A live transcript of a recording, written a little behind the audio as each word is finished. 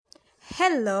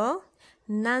Hello,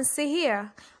 Nancy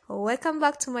here. Welcome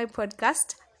back to my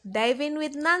podcast, Dive In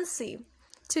with Nancy.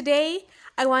 Today,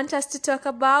 I want us to talk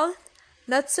about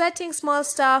not sweating small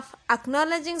stuff,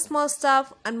 acknowledging small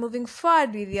stuff, and moving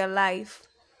forward with your life.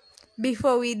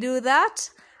 Before we do that,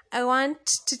 I want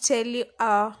to tell you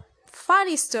a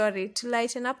funny story to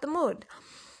lighten up the mood.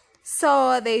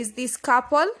 So, there is this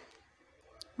couple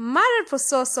married for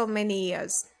so many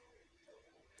years.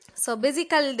 So,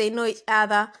 basically, they know each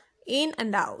other in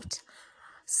and out.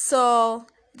 So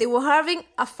they were having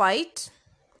a fight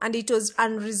and it was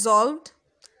unresolved.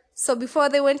 So before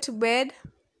they went to bed,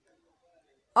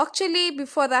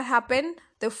 before that happened,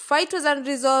 the fight was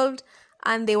unresolved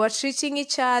and they were treating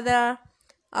each other.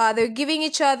 They were giving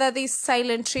each other this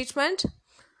silent treatment.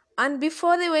 And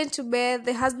before they went to bed,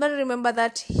 the husband remembered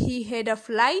that he had a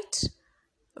flight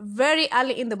very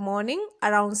early in the morning,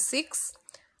 around 6.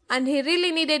 And he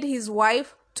really needed his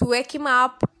wife to wake him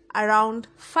up around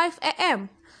 5 a.m.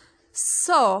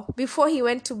 So, before he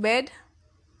went to bed,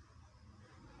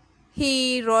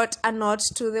 he wrote a note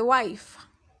to the wife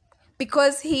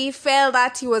because he felt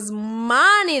that he was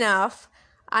man enough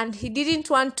and he didn't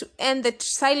want to end the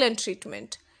silent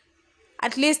treatment.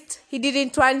 At least he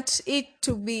didn't want he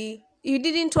to be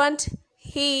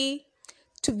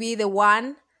the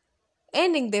one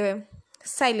ending the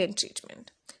silent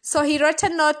treatment. So he wrote a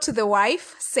note to the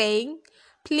wife saying,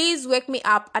 "Please wake me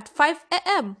up at 5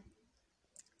 a.m.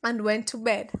 and went to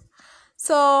bed."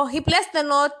 So he placed the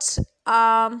note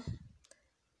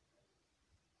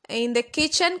in the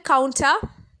kitchen counter,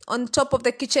 on top of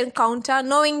the kitchen counter,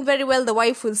 knowing very well the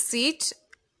wife will see it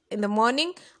in the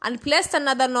morning, and placed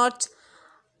another note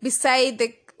beside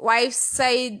the wife's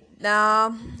side,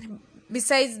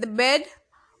 besides the bed,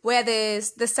 where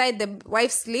the side the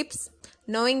wife sleeps,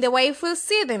 knowing the wife will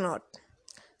see the note.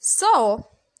 So,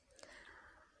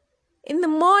 in the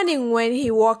morning when he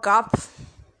woke up,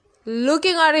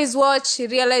 looking at his watch, he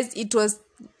realized it was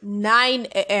 9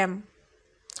 a.m.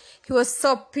 He was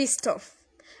so pissed off.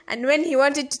 And when he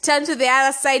wanted to turn to the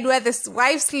other side where the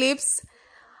wife sleeps,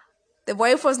 the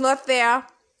wife was not there,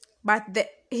 but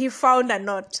he found a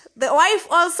note. The wife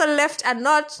also left a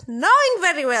note, knowing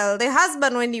very well the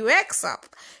husband, when he wakes up,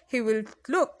 he will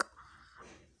look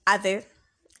at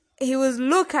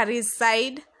his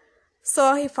side.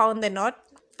 So he found the note,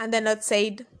 and the note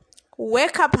said,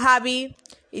 "Wake up, hubby,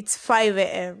 it's 5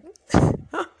 a.m.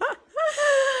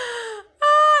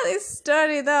 This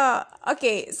story though.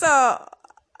 Okay, so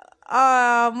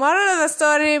moral of the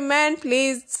story, men,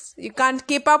 please, you can't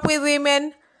keep up with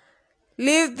women.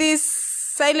 Leave this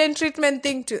silent treatment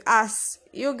thing to us.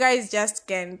 You guys just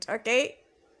can't, okay?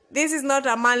 This is not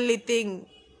a manly thing.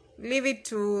 Leave it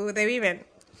to the women.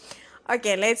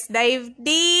 Okay, let's dive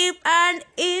deep and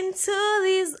into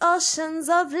these oceans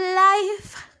of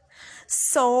life.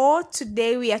 So,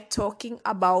 today we are talking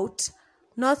about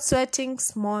not sweating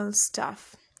small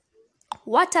stuff.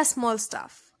 What are small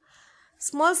stuff?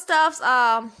 Small stuffs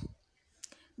are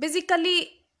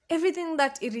basically everything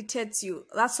that irritates you.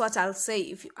 That's what I'll say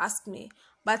if you ask me.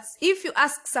 But if you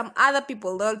ask some other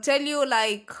people, they'll tell you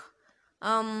like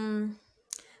the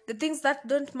things that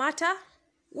don't matter,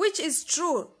 which is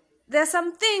true. There are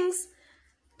some things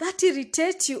that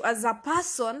irritate you as a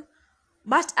person,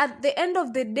 but at the end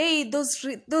of the day,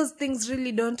 those things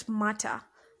really don't matter.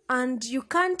 And you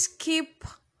can't keep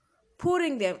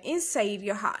putting them inside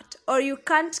your heart, or you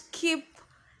can't keep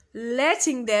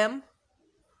letting them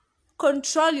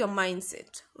control your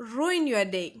mindset, ruin your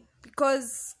day,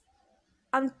 because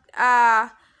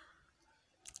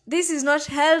this is not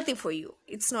healthy for you.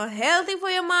 It's not healthy for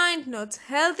your mind, not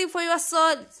healthy for your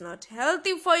soul, it's not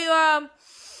healthy for your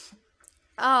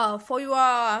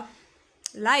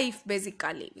life,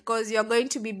 basically, because you're going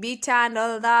to be bitter and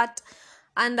all that,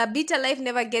 and a bitter life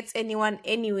never gets anyone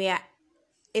anywhere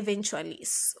eventually.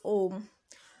 So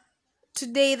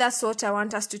today, that's what I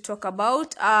want us to talk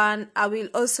about, and I will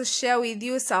also share with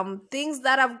you some things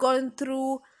that I've gone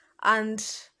through and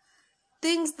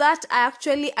things that I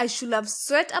should have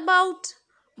sweat about,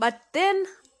 but then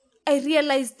I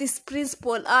realized this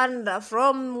principle, and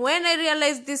from when I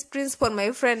realized this principle,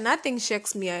 my friend, nothing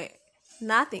shakes me.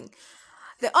 Nothing.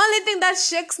 The only thing that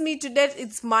shakes me to death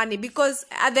is money, because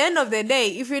at the end of the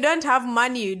day, if you don't have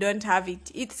money, you don't have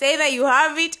it. It's either you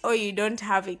have it or you don't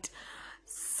have it.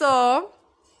 So,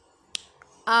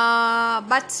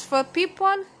 but for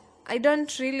people, I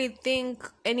don't really think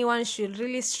anyone should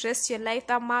really stress your life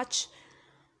that much.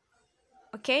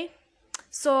 Okay?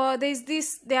 So there's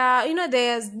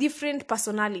different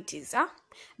personalities.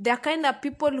 There are kind of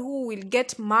people who will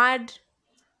get mad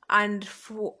and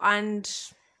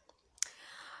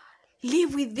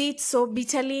live with it so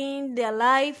bitterly in their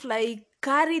life, like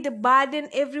carry the burden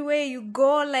everywhere you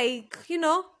go, like,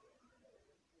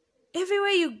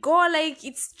 everywhere you go, like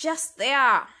it's just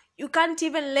there. You can't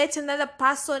even let another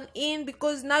person in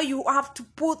because now you have to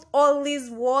put all these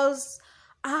walls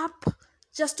up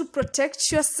just to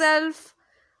protect yourself.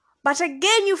 But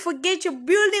again, you forget you're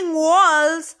building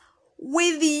walls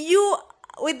with you,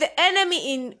 with the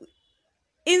enemy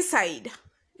inside,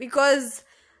 because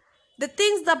the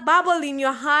things that bubble in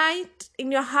your heart,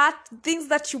 things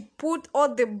that you put,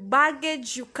 all the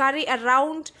baggage you carry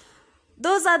around,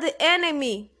 those are the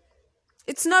enemy.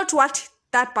 It's not what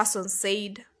that person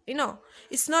said.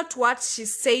 It's not what she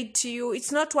said to you.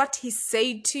 It's not what he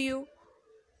said to you.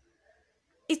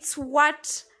 It's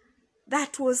what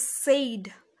that was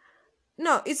said.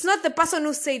 No, it's not the person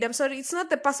who said. I'm sorry. It's not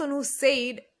the person who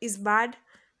said is bad.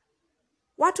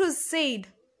 What was said,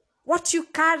 what you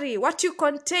carry, what you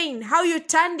contain, how you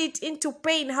turned it into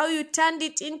pain, how you turned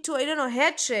it into,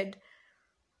 hatred.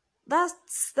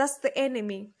 That's the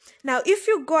enemy. Now, if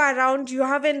you go around, you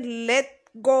haven't let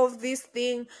go of this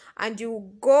thing, and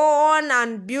you go on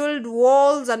and build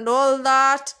walls and all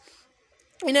that,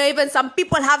 even some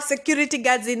people have security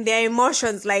guards in their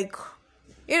emotions, like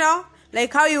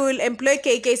how you will employ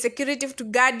KK security to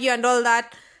guard you and all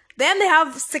that. Then they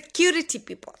have security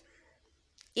people,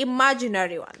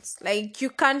 imaginary ones, like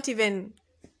you can't even.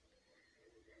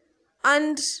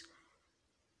 And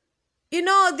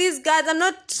these guards, I'm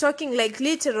not talking like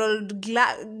literal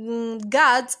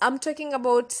guards. I'm talking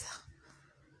about,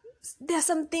 there are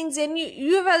some things, and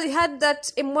you ever had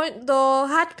that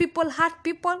the hurt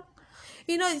people.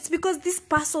 It's because this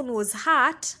person was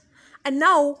hurt, and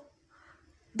now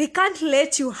they can't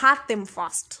let you hurt them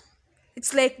first.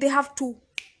 It's like they have to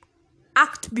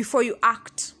act before you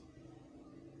act.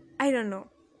 I don't know.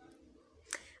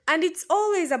 And it's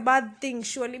always a bad thing,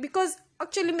 surely, because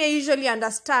actually I usually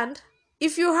understand.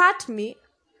 If you hurt me,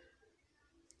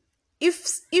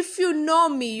 if you know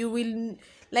me, you will,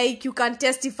 like, you can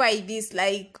testify this,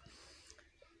 like,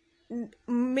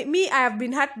 me, I have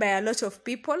been hurt by a lot of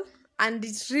people, and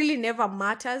it really never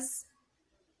matters.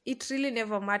 It really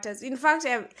never matters. In fact,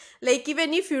 like,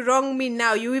 even if you wrong me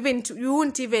now, you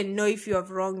won't even know if you have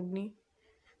wronged me,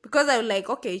 because I'm like,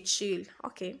 okay, chill,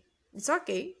 okay, it's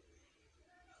okay.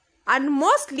 And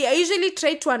mostly I usually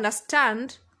try to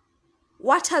understand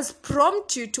what has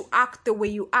prompted you to act the way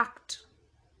you act.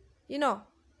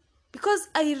 Because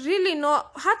I really know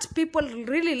hurt people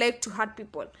really like to hurt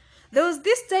people. There was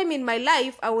this time in my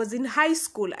life, I was in high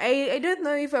school. I don't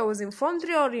know if I was in Form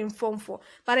 3 or in Form 4,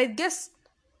 but I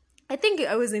think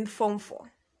I was in Form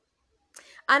 4.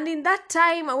 And in that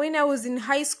time, when I was in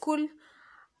high school,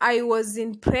 I was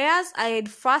in prayers. I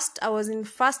was in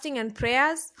fasting and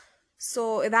prayers.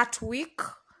 So that week.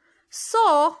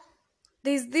 So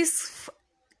there's this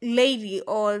lady,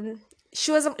 or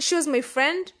she was my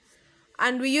friend,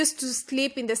 and we used to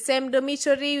sleep in the same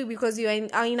dormitory, because you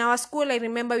are in our school. I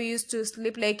remember we used to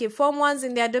sleep like Form 1s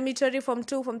in their dormitory, Form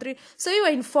 2, Form 3. So we were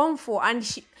in Form 4, and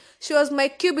she was my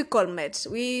cubicle mate.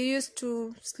 We used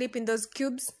to sleep in those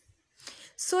cubes.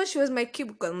 So she was my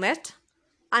cubicle mate,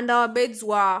 and our beds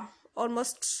were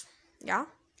almost,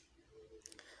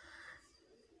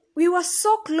 we were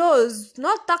so close,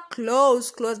 not that close,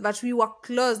 but we were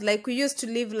close. Like, we used to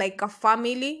live like a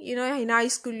family. In high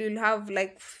school you'll have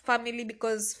like family,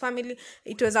 because family,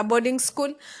 it was a boarding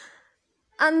school.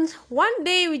 And one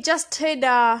day we just had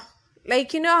how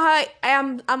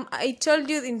I told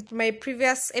you in my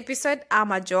previous episode,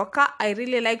 I'm a joker. I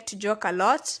really like to joke a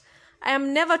lot. I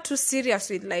am never too serious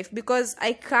with life, because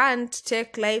I can't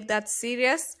take life that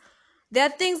serious. There are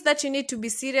things that you need to be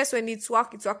serious when it's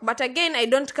work. But again, I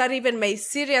don't carry even my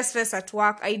serious face at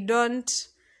work. I can't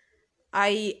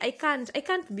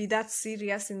be that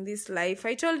serious in this life.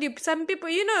 I told you, some people,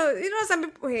 some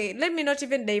people, hey, let me not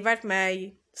even divert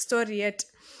my story yet.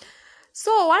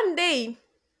 So one day,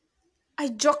 I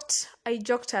joked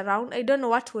around. I don't know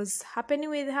what was happening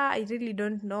with her. I really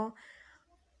don't know.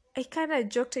 I kind of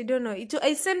joked. I don't know. It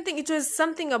was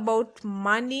something about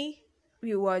money.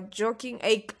 We were joking.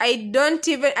 I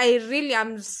really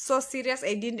am so serious.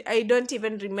 I don't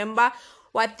even remember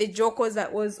what the joke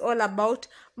was all about.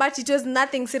 But it was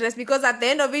nothing serious, because at the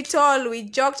end of it all, we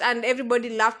joked and everybody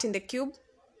laughed in the cube,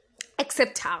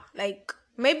 except her. Like,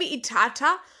 maybe it hurt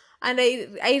her, and I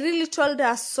really told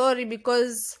her sorry,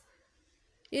 because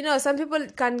some people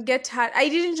can get hurt. I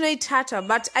didn't know it hurt her,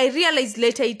 but I realized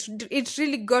later it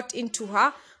really got into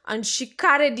her, and she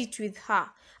carried it with her.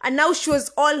 And now she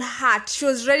was all hurt. She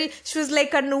was ready. She was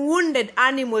like a wounded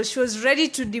animal. She was ready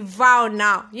to devour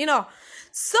now,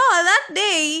 So that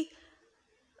day,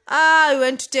 I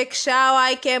went to take shower,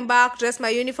 I came back, dressed my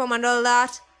uniform and all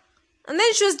that. And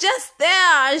then she was just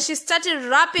there and she started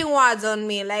rapping words on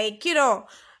me. Like, I don't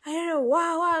know,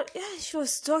 wow, yeah, she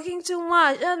was talking too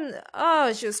much.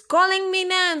 And she was calling me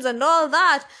names and all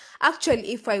that.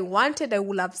 Actually, if I wanted, I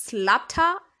would have slapped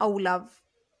her. I would have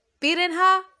beaten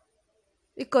her.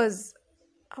 Because,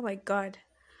 oh my God.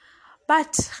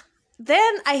 But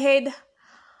then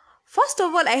first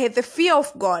of all, I had the fear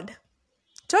of God.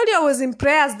 Told you I was in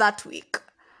prayers that week.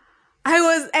 I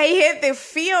had the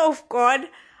fear of God,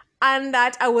 and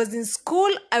that I was in school.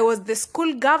 I was the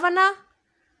school governor.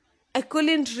 I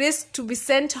couldn't risk to be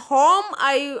sent home.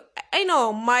 I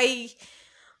know my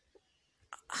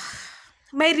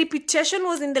reputation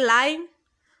was in the line.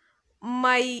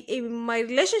 My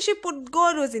relationship with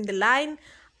God was in the line.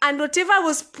 And whatever I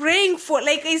was praying for,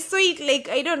 like I saw it, like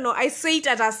I don't know, I saw it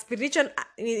at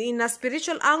in a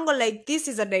spiritual angle, like this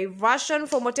is a diversion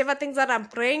from whatever things that I'm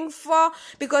praying for,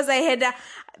 because I had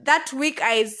that week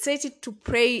I set it to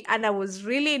pray, and I was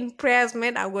really in prayers,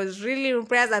 man. I was really in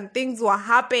prayers, and things were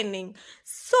happening.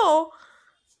 So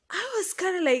I was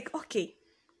kind of like, okay.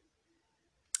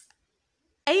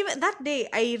 That day,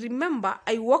 I remember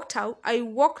I walked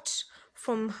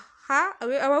from her.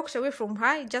 I walked away from her.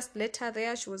 I just let her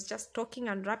there. She was just talking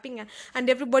and rapping, and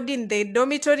everybody in the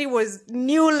dormitory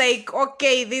knew, like,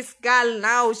 okay, this girl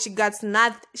now, she got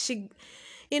not,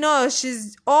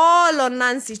 she's all on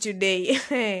Nancy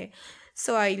today.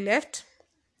 So I left,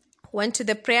 went to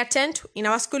the prayer tent. In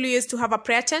our school, we used to have a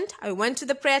prayer tent. I went to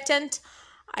the prayer tent.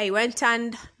 I went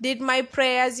and did my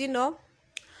prayers,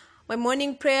 my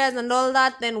morning prayers and all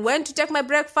that, then went to take my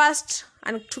breakfast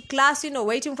and to class,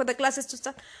 waiting for the classes to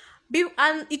start.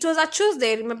 And it was a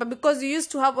Tuesday, remember, because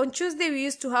on Tuesday, we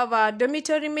used to have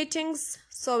dormitory meetings.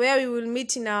 So where we will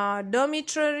meet in a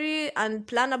dormitory and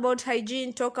plan about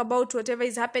hygiene, talk about whatever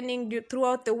is happening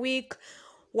throughout the week,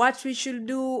 what we should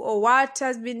do or what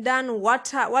has been done, what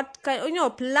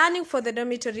kind, planning for the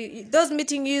dormitory. Those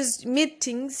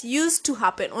meetings used to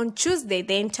happen on Tuesday,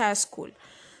 the entire school.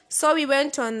 So we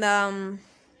went on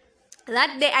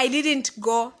that day I didn't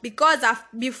go because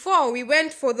before we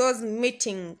went for those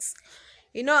meetings,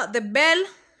 the bell,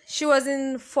 she was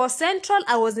in 4 Central,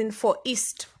 I was in 4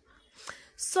 East.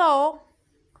 So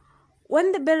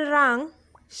when the bell rang,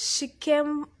 she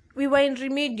came, we were in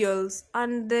remedials,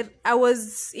 and I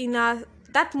was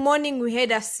that morning we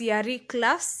had a CRE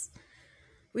class.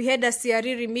 We had a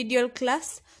CRE remedial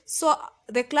class. So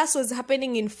the class was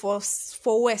happening in 4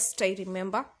 West, I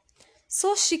remember.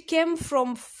 So she came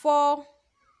from 4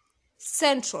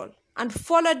 Central and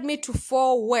followed me to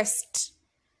 4 West.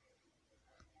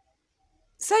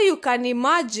 So you can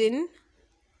imagine,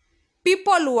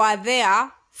 people were there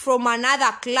from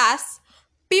another class.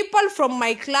 People from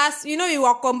my class, we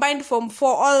were combined from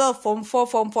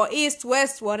 4 East,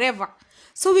 West, whatever.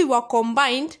 So we were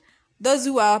combined, those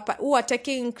who were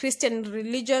taking Christian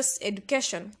religious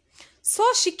education. So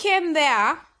she came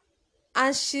there,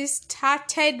 and she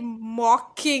started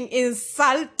mocking,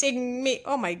 insulting me.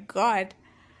 Oh my God.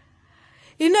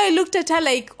 I looked at her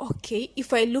like, okay,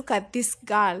 if I look at this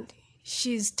girl,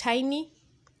 she's tiny.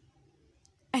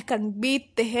 I can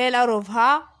beat the hell out of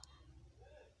her.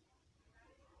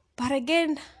 But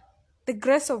again, the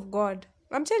grace of God.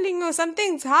 I'm telling you, some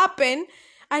things happen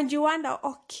and you wonder,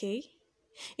 okay.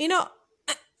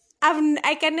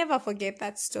 I can never forget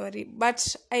that story,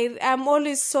 but I am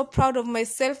always so proud of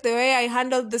myself, the way I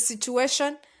handled the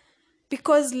situation,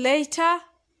 because later,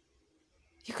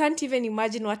 you can't even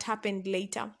imagine what happened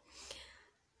later.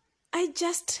 I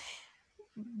just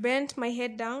bent my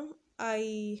head down.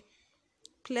 I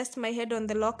placed my head on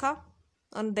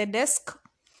the desk,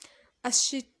 as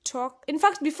she talked. In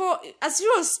fact, as she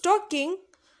was talking,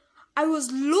 I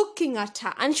was looking at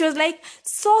her, and she was like,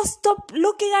 so stop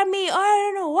looking at me. Oh,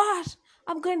 I don't know what.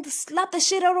 I'm going to slap the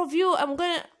shit out of you. I'm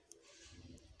gonna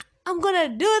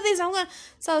do this.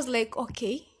 So I was like,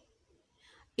 okay.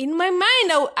 In my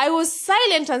mind, I was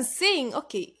silent and saying,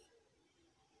 okay,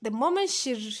 the moment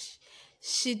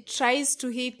she tries to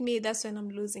hit me, that's when I'm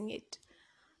losing it.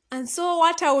 And so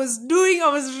what I was doing, I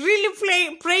was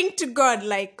really praying to God,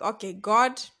 like, okay,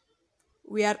 God,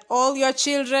 we are all your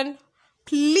children.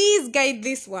 Please guide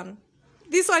this one.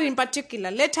 This one in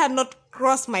particular. Let her not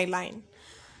cross my line.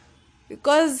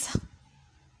 Because,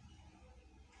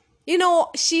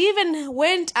 she even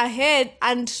went ahead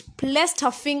and placed her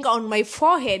finger on my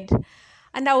forehead.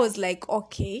 And I was like,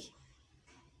 okay.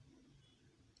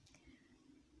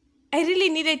 I really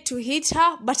needed to hit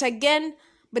her. But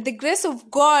the grace of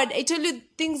God, I tell you,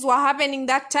 things were happening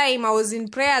that time. I was in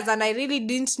prayers and I really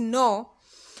didn't know.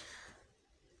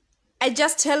 I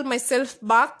just held myself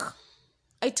back.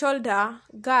 I told her,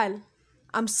 girl,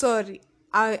 I'm sorry.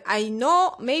 I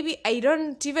know, maybe I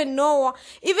don't even know.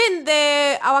 Even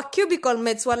our cubicle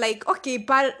mates were like, okay,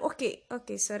 but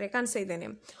okay, sorry, I can't say the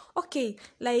name. Okay,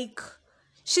 like,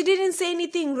 she didn't say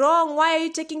anything wrong. Why are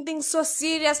you taking things so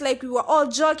serious? Like, we were all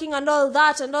joking and all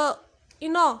that and all, you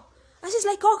know. And she's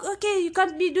like, oh, okay, you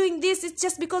can't be doing this. It's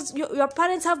just because your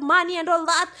parents have money and all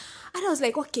that. And I was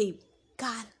like, okay,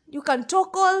 girl, you can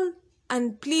talk all,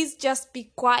 and please just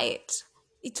be quiet.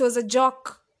 It was a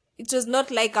joke. It was not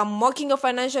like I'm mocking a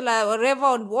financial or whatever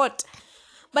or what.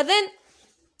 But then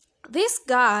this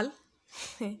girl,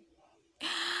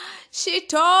 she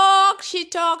talked,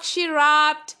 she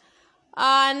rapped,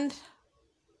 and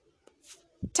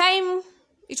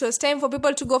it was time for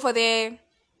people to go for the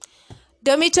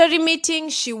dormitory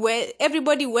meeting.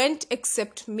 Everybody went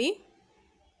except me.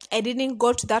 I didn't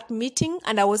go to that meeting,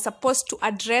 and I was supposed to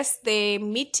address the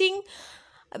meeting,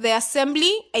 the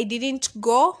assembly. I didn't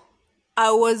go. I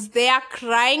was there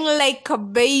crying like a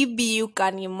baby, you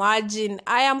can imagine.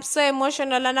 I am so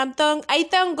emotional, and I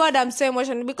thank God I'm so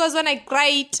emotional, because when I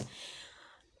cry,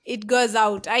 it goes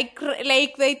out. Like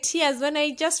the tears, when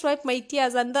I just wipe my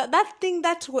tears, and that thing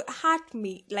that hurt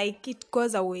me, like, it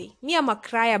goes away. Me, I'm a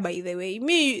crier, by the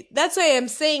way. That's why I'm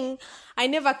saying I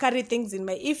never carry things in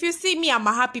my... If you see me, I'm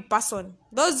a happy person.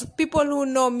 Those people who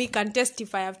know me can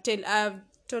testify. I've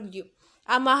told you.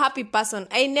 I'm a happy person.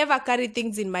 I never carry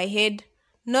things in my head,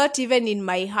 not even in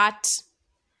my heart.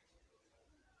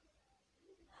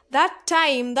 That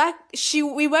time that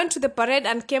we went to the parade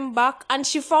and came back, and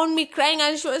she found me crying,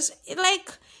 and she was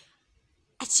like,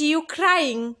 "Are you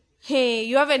crying? Hey,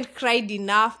 you haven't cried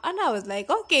enough." And I was like,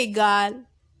 okay, girl.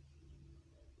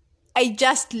 I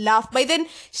just laughed. But then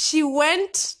she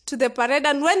went to the parade,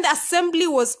 and when the assembly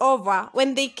was over,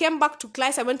 when they came back to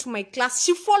class, I went to my class.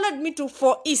 She followed me to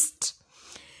 4 East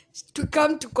to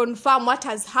come to confirm what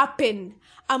has happened.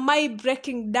 Am I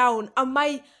breaking down?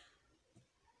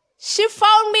 She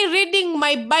found me reading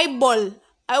my Bible.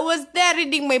 I was there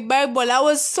reading my Bible. I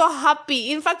was so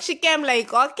happy. In fact, she came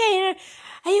like, okay,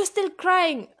 are you still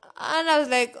crying? And I was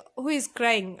like, who is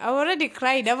crying? I've already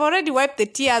cried. I've already wiped the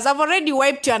tears. I've already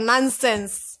wiped your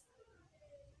nonsense.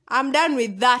 I'm done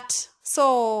with that.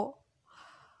 So,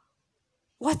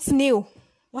 what's new?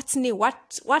 What's new?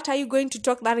 What are you going to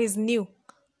talk that is new?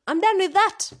 I'm done with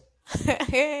that.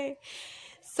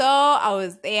 So, I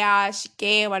was there. She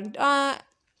came, and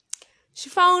she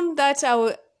found that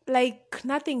like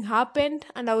nothing happened,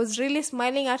 and I was really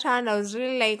smiling at her, and I was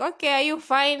really like, okay, are you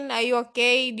fine? Are you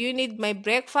okay? Do you need my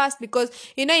breakfast? Because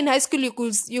in high school you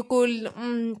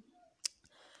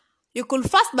could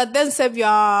fast, but then save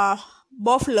your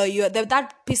buffalo,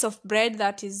 that piece of bread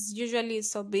that is usually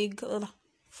so big. Ugh.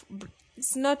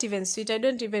 It's not even sweet. I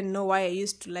don't even know why I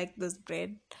used to like this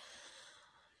bread.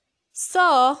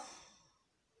 So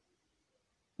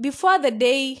before the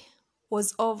day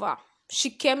was over, she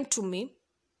came to me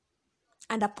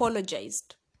and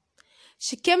apologized.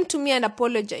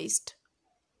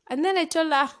 And then I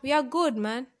told her, we are good,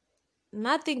 man.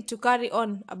 Nothing to carry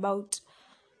on about.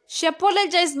 She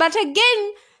apologized, but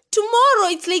again, tomorrow,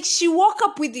 it's like she woke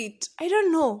up with it. I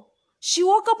don't know. She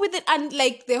woke up with it, and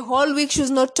like the whole week, she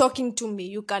was not talking to me.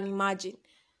 You can imagine.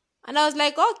 And I was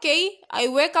like, okay. I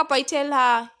wake up, I tell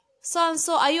her,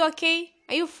 so-and-so, are you okay?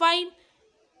 Are you fine?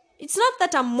 It's not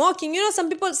that I'm mocking.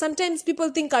 Sometimes people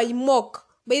think I mock.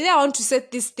 But I want to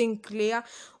set this thing clear.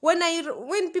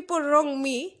 When people wrong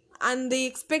me and they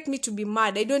expect me to be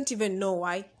mad, I don't even know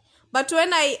why. But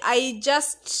when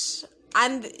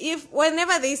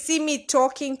whenever they see me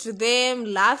talking to them,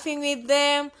 laughing with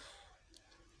them,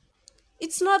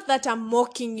 it's not that I'm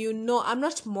mocking you. No, I'm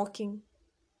not mocking.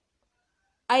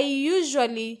 There's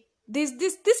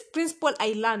this principle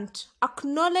I learned: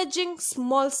 acknowledging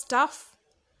small stuff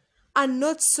and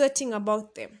not sweating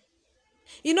about them.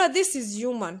 This is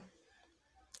human.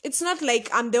 It's not like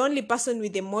I'm the only person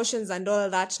with emotions and all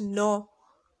that. No.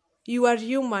 You are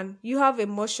human. You have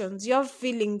emotions. You have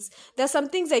feelings. There are some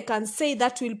things I can say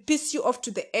that will piss you off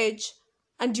to the edge,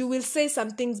 and you will say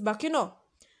some things back,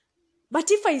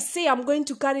 But if I say I'm going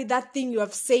to carry that thing you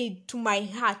have said to my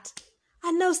heart,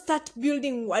 and now start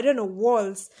building,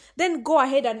 walls, then go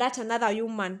ahead and hurt another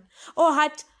human, or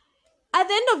hurt... At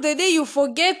the end of the day, you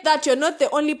forget that you're not the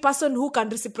only person who can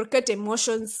reciprocate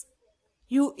emotions.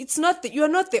 You're not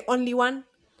the only one.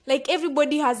 Like,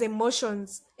 everybody has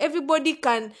emotions. Everybody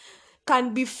can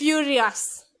be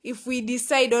furious if we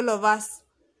decide, all of us.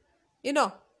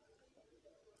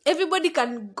 Everybody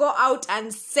can go out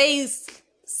and say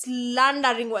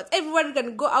slandering words. Everybody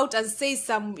can go out and say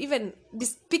some even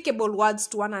despicable words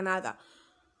to one another.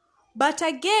 But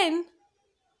again,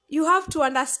 you have to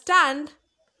understand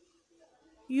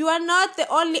You are not the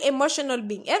only emotional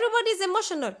being. Everybody is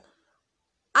emotional.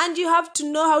 And you have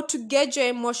to know how to gauge your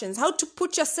emotions, how to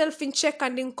put yourself in check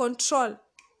and in control.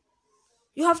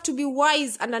 You have to be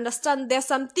wise and understand there are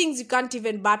some things you can't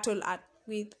even battle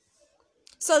with.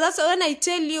 So that's when I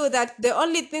tell you that the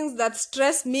only things that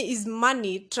stress me is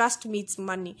money. Trust me, it's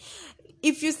money.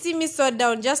 If you see me so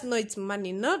down, just know it's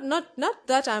money. Not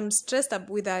that I'm stressed up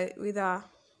with a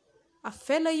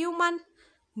fellow human.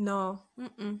 No.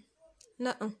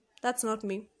 No. That's not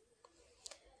me.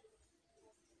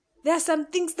 There are some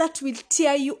things that will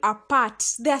tear you apart.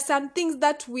 There are some things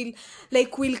that will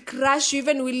crush you,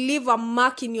 even will leave a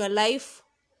mark in your life.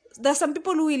 There are some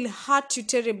people who will hurt you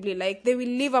terribly, like they will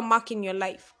leave a mark in your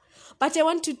life. But I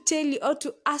want to tell you or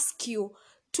to ask you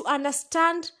to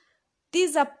understand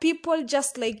these are people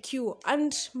just like you.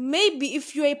 And maybe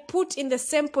if you are put in the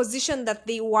same position that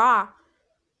they were,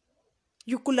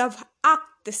 you could have acted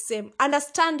the same.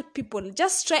 Understand people.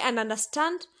 Just try and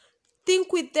understand.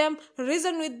 Think with them,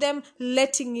 reason with them,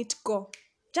 letting it go.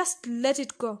 Just let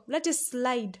it go. Let it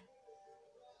slide.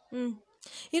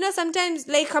 Sometimes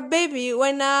like a baby,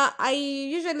 when I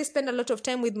usually spend a lot of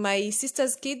time with my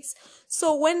sister's kids.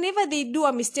 So whenever they do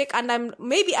a mistake and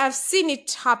I've seen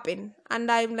it happen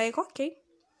and I'm like, okay,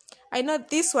 I know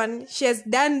this one, she has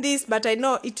done this, but I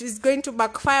know it is going to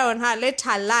backfire on her. Let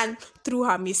her learn through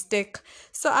her mistake.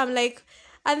 So I'm like,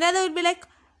 and then they would be like,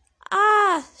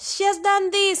 she has done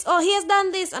this, or he has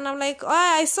done this. And I'm like,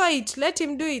 I saw it. Let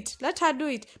him do it. Let her do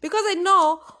it. Because I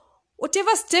know whatever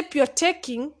step you're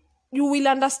taking, you will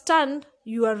understand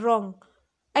you are wrong.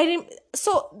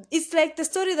 So it's like the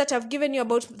story that I've given you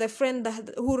about the friend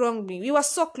who wronged me. We were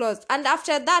so close. And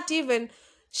after that even,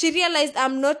 she realized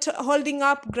I'm not holding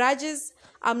up grudges.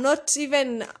 I'm not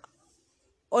even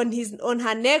on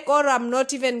her neck, or I'm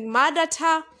not even mad at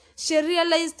her. She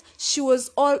realized she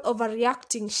was all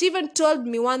overreacting. She even told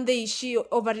me one day she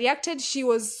overreacted. She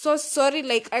was so sorry.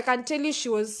 Like, I can tell you, she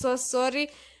was so sorry.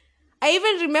 I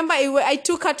even remember I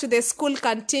took her to the school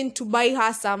canteen to buy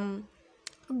her some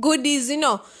goodies,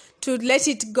 to let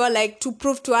it go, like to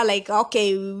prove to her, like,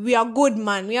 okay, we are good,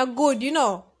 man. We are good, Me,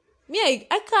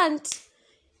 I can't.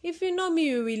 If you know me,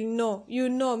 you will know. You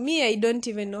know me, I don't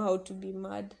even know how to be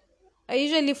mad. I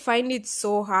usually find it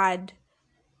so hard.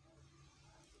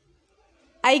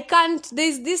 I can't.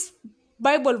 There's this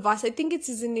Bible verse, I think it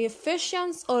is in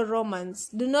Ephesians or Romans.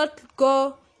 Do not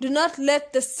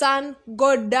let the sun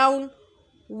go down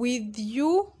with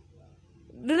you.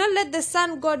 Do not let the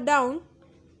sun go down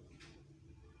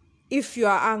if you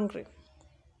are angry.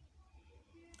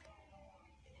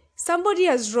 Somebody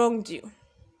has wronged you.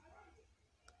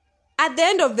 At the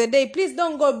end of the day, please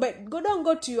don't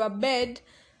go to your bed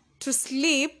to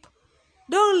sleep.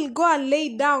 Don't go and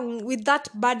lay down with that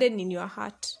burden in your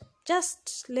heart.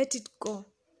 Just let it go.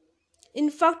 In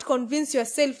fact, convince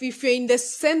yourself if you're in the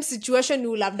same situation,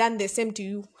 you will have done the same to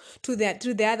you, to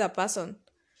the other person.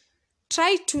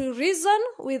 Try to reason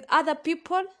with other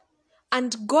people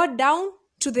and go down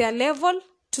to their level,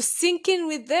 to sink in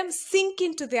with them, sink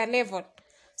into their level,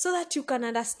 so that you can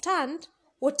understand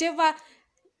whatever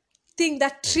thing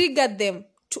that triggered them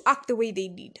to act the way they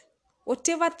did.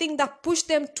 Whatever thing that pushed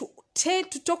them to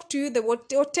talk to you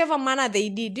whatever manner they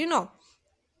did,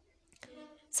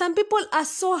 Some people are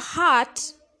so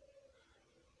hurt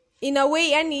in a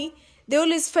way, they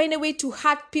always find a way to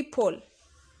hurt people.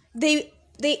 They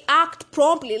act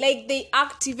promptly, like they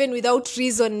act even without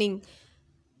reasoning.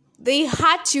 They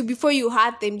hurt you before you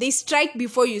hurt them. They strike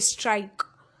before you strike.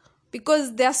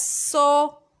 Because they're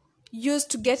so used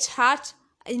to get hurt.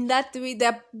 In that way,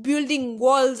 they're building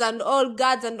walls and all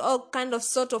guards and all kind of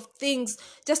sort of things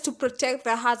just to protect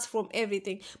their hearts from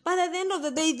everything. But at the end of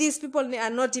the day, these people are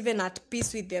not even at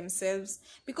peace with themselves,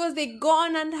 because they go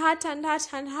on and hurt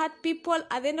people.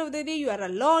 At the end of the day, you are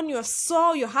alone. Your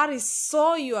heart is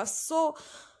sore. You are so.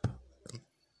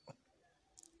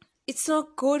 It's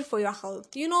not good for your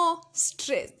health.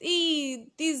 Stress.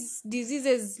 These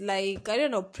diseases like,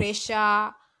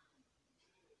 pressure.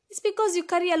 It's because you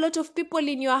carry a lot of people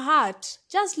in your heart.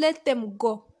 Just let them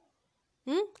go.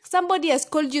 Somebody has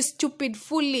called you stupid,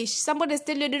 foolish. Somebody has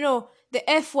told you, the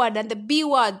F word and the B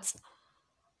words.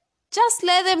 Just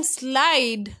let them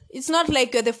slide. It's not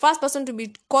like you're the first person to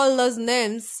be called those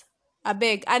names. I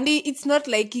beg. And it's not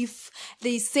like if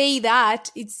they say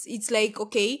that, it's like,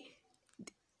 okay,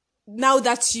 now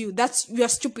that's you're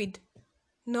stupid.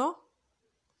 No?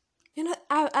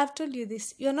 I've told you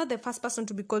this. You're not the first person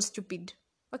to be called stupid.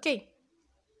 Okay?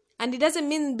 And it doesn't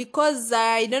mean because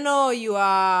I don't know you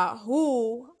are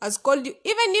who has called you.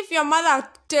 Even if your mother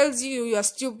tells you you are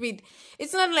stupid,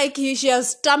 it's not like she has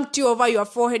stamped you over your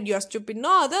forehead, you are stupid.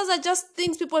 No, those are just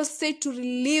things people say to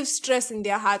relieve stress in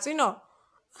their hearts,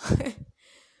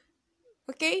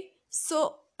 Okay?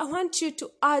 So I want you to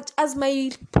add, as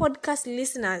my podcast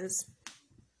listeners,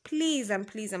 please and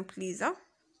please and please,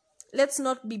 let's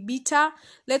not be bitter.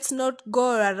 Let's not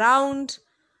go around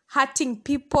hurting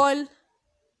people,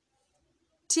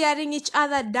 tearing each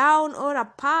other down or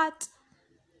apart.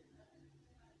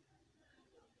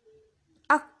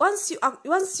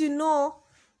 Once you know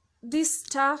this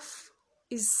stuff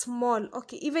is small,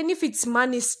 okay, even if it's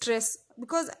money stress,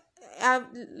 because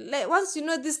once you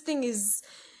know this thing is,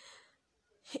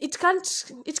 it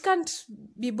can't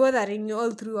be bothering you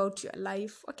all throughout your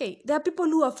life. Okay, there are people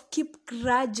who have kept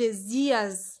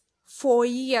grudges for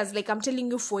years, like I'm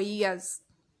telling you, for years.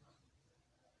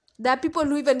 There are people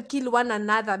who even kill one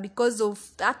another because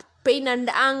of that pain and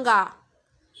anger.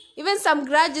 Even some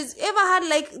grudges. Ever had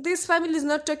like this family is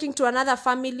not talking to another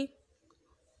family?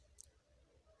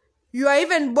 You are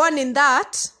even born in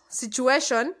that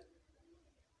situation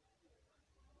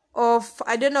of,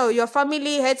 I don't know, your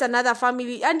family hates another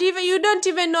family, and even you don't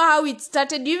even know how it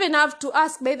started. You even have to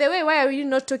ask, by the way, why are you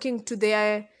not talking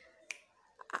to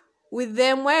with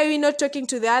them? Why are you not talking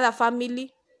to the other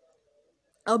family?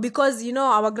 Or because,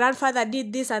 our grandfather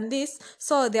did this and this,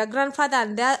 so their grandfather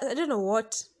and their, I don't know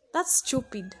what. That's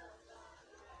stupid.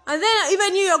 And then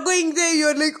even you're going there,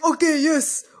 you're like, okay,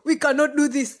 yes, we cannot do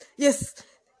this. Yes,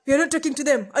 you're not talking to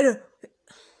them. I don't.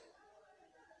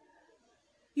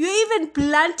 You're even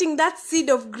planting that seed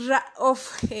of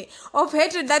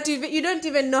hatred that you don't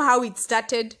even know how it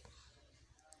started.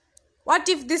 What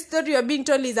if this story you're being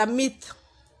told is a myth?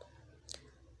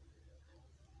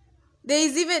 There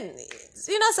is even,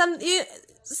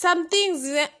 some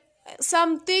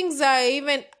things are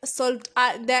even salt.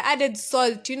 They're added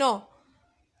salt. They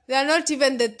are not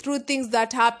even the true things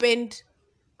that happened,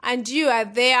 and you are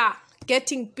there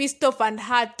getting pissed off and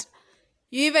hurt.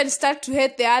 You even start to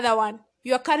hate the other one.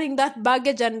 You are carrying that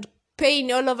baggage and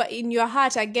pain all over in your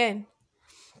heart again.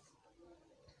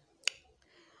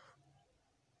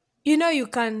 You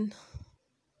can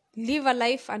live a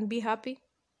life and be happy.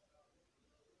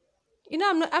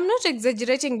 I'm not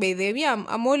exaggerating, by the way.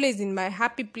 I'm always in my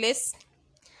happy place,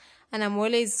 and I'm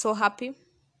always so happy.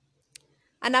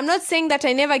 And I'm not saying that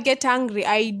I never get angry.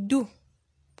 I do.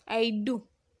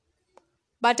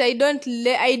 But I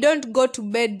don't go to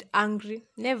bed angry.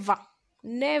 Never.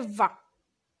 Not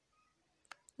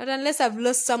unless I've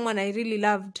lost someone I really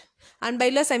loved. And by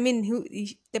loss, I mean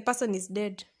the person is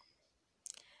dead.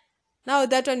 Now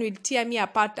that one will tear me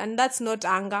apart, and that's not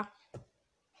anger.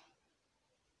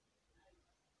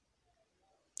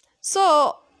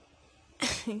 So,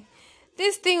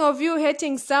 this thing of you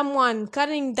hating someone,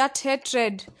 carrying that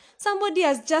hatred, somebody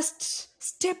has just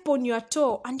stepped on your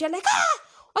toe, and you're like,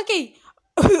 okay.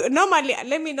 Normally,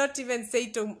 let me not even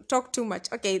talk too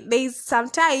much. Okay, there is some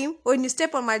time when you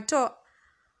step on my toe,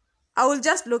 I will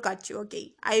just look at you.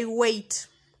 Okay, I wait.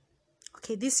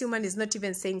 Okay, this human is not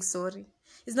even saying sorry.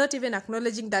 He's not even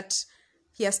acknowledging that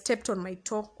he has stepped on my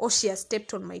toe or she has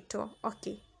stepped on my toe.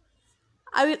 Okay,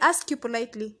 I will ask you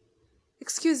politely,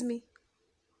 excuse me,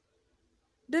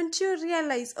 don't you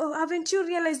realize, haven't you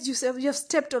realized you have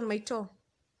stepped on my toe?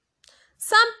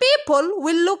 Some people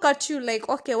will look at you like,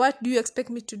 okay, what do you expect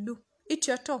me to do? Eat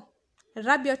your toe,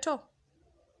 rub your toe,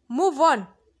 move on.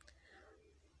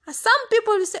 Some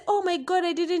people will say, oh my God,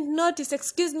 I didn't notice,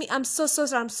 excuse me, I'm so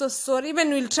sorry.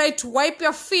 Even will try to wipe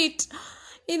your feet,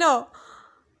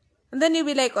 and then you'll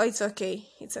be like, oh, it's okay.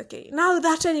 Now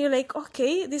that one, you're like,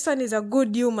 okay, this one is a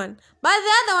good human. But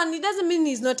the other one, it doesn't mean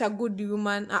he's not a good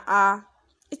human.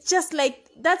 It's just like,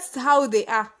 that's how they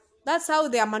are. That's how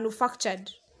they are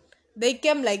manufactured. They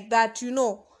came like that,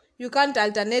 You can't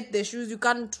alternate the shoes. You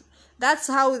can't. That's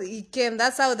how he came.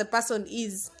 That's how the person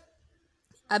is.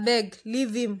 I beg,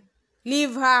 leave him.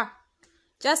 Leave her.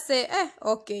 Just say,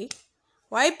 okay.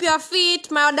 Wipe your feet,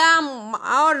 madam.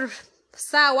 Or,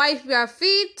 sir, wipe your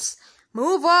feet.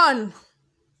 Move on.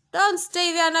 Don't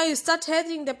stay there now. You start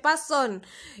hating the person.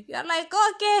 You're like,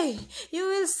 okay, you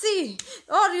will see.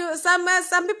 Or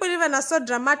some people even are so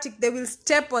dramatic. They will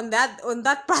step on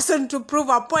that person to prove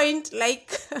a point.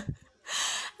 Like,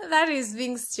 that is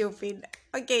being stupid.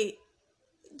 Okay,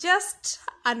 just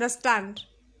understand.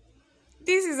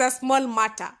 This is a small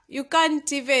matter. You can't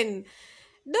even.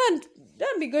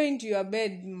 Don't be going to your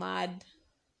bed mad.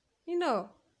 You'll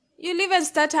even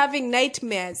start having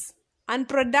nightmares.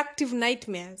 Unproductive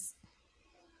nightmares.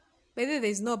 By the way,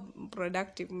 there's no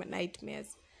productive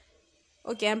nightmares.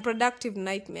 Okay, unproductive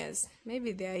nightmares.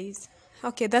 Maybe there is.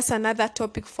 Okay, that's another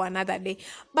topic for another day.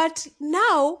 But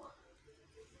now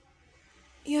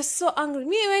you're so angry.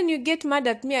 Me, when you get mad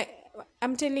at me,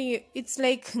 I'm telling you, it's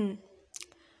like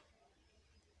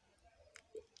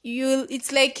you.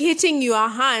 It's like hitting your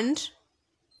hand,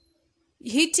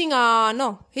 hitting a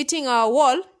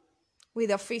wall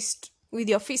with a fist, with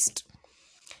your fist.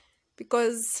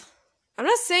 Because I'm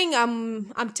not saying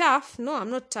I'm tough. No, I'm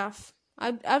not tough.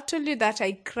 I've told you that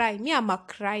I cry. Me, I'm a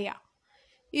crier.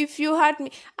 If you hurt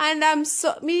me, and I'm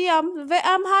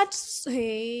hurt.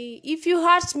 Hey, if you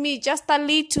hurt me just a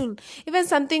little, even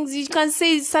some things you can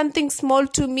say something small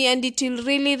to me, and it will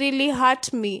really, really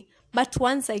hurt me. But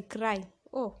once I cry,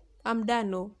 oh, I'm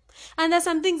done. Oh, and there's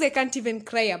some things I can't even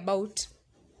cry about.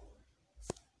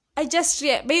 I just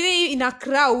maybe in a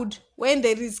crowd when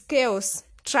there is chaos.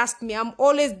 Trust me, I'm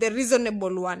always the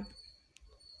reasonable one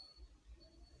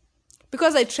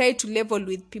because I try to level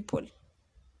with people.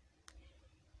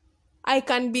 I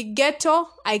can be ghetto,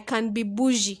 I can be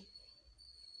bougie.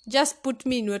 Just put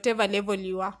me in whatever level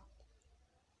you are.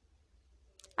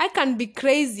 I can be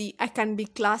crazy, I can be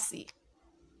classy.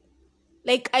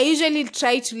 Like, I usually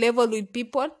try to level with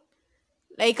people.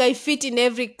 Like, I fit in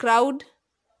every crowd.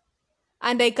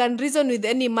 And I can reason with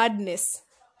any madness.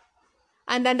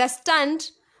 And understand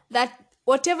that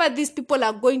whatever these people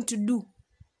are going to do,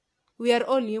 we are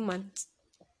all humans.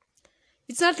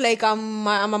 It's not like I'm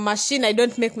a machine, I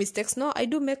don't make mistakes. No, I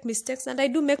do make mistakes and I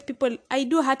do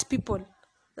hurt people.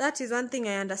 That is one thing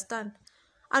I understand.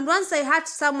 And once I hurt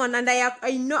someone and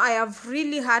I know I have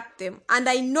really hurt them, and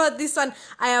I know this one,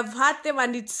 I have hurt them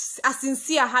and it's a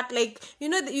sincere hurt. Like, you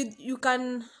know, that you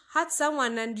can hurt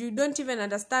someone and you don't even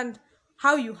understand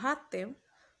how you hurt them,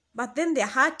 but then they're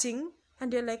hurting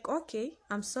and you're like, okay,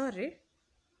 I'm sorry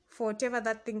for whatever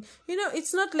that thing. You know,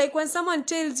 it's not like when someone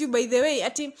tells you, by the way,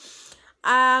 Ati,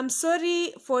 I'm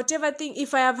sorry for whatever thing.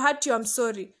 If I have hurt you, I'm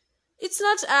sorry. It's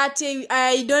not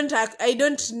I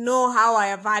don't know how I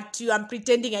have hurt you. I'm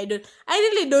pretending I don't. I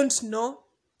really don't know.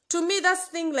 To me, that's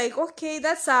thing like, okay,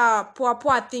 that's a poor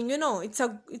thing. You know, it's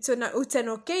an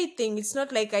okay thing. It's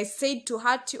not like I said to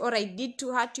hurt you or I did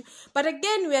to hurt you. But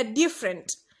again, we are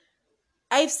different.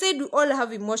 I've said we all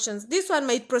have emotions. This one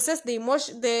might process the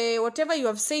emotion, the whatever you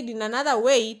have said in another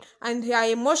way, and your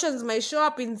emotions might show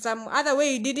up in some other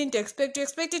way you didn't expect. You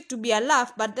expect it to be a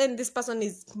laugh, but then this person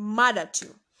is mad at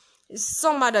you. It's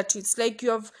so mad at you. It's like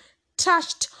you have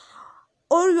touched,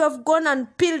 or you have gone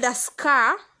and peeled a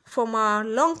scar from a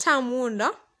long-term wound.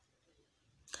 Huh?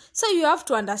 So you have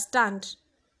to understand.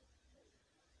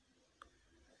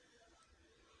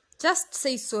 Just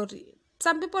say sorry.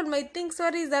 Some people might think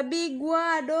sorry is a big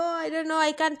word. Oh, I don't know.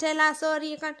 I can't tell her sorry.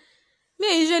 You can't. Me,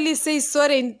 I usually say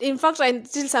sorry. In fact,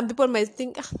 until some people might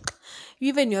think,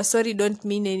 even your sorry don't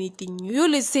mean anything. You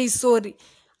always say sorry.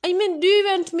 I mean, do you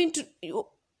want me to?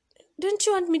 Don't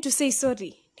you want me to say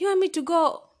sorry? Do you want me to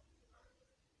go?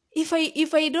 If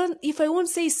I won't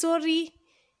say sorry,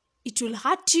 it will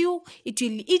hurt you. It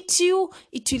will eat you.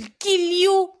 It will kill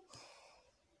you.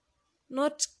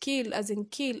 Not kill as in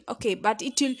kill. Okay, but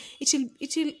it will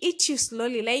eat you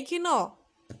slowly, like, you know.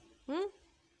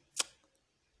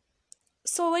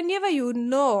 So whenever you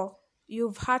know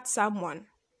you've hurt someone,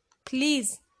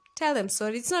 please tell them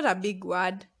sorry. It's not a big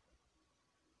word.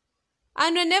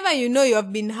 And whenever you know you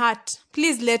have been hurt,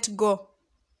 please let go.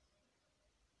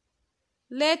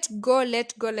 Let go,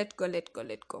 let go, let go, let go,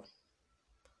 let go.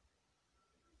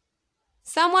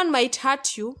 Someone might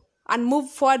hurt you and move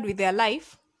forward with their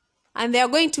life, and they are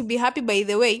going to be happy by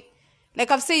the way.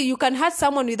 Like I've said, you can hurt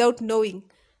someone without knowing.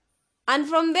 And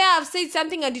from there, I've said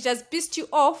something and it has pissed you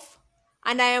off,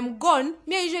 and I am gone.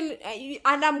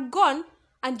 And I'm gone,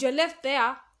 and you're left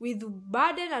there with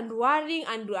burden and worrying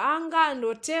and anger and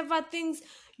whatever things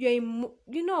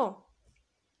you know.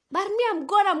 But me, I'm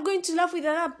gone. I'm going to laugh with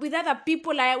other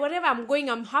people. Wherever I'm going,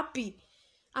 I'm happy.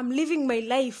 I'm living my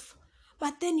life.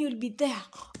 But then you'll be there.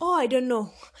 Oh, I don't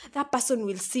know. That person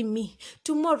will see me.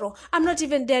 Tomorrow, I'm not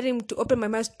even daring to open my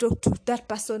mouth to talk to that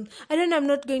person. I don't know, I'm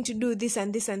not going to do this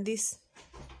and this and this.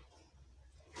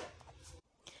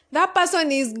 That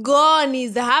person is gone.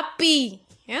 He's happy.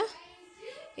 Yeah?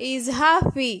 He's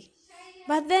happy.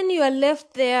 But then you are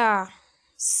left there.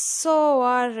 So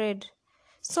worried.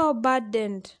 So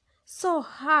burdened. So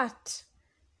hurt.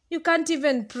 You can't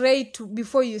even pray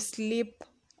before you sleep.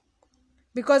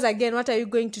 Because again, what are you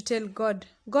going to tell God?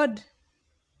 God,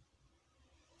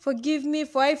 forgive me,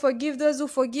 for I forgive those who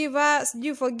forgive us.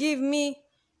 You forgive me.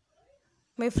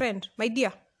 My friend, my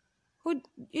dear,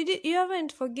 you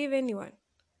haven't forgive anyone.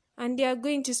 and you're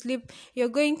going to sleep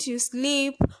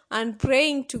and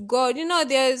praying to God.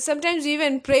 There's sometimes you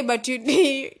even pray, but you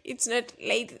it's not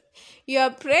like you are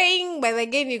praying, but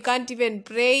again you can't even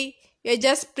pray. You're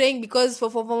just praying because for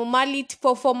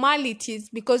formalities,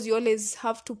 because you always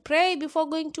have to pray before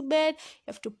going to bed.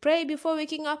 You have to pray before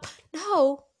waking up.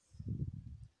 Now,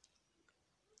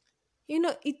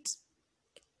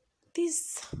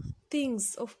 these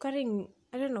things of carrying,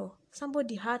 I don't know,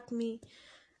 somebody hurt me,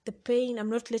 the pain,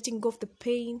 I'm not letting go of the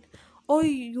pain. Or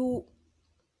you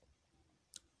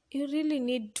really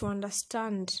need to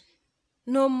understand,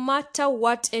 no matter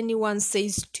what anyone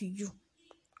says to you,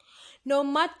 no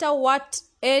matter what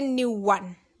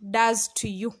anyone does to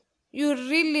you, you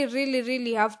really, really,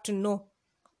 really have to know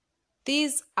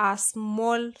these are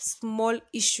small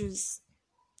issues,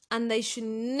 and they should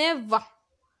never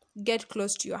get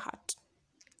close to your heart.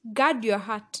 Guard your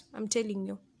heart, I'm telling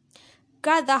you.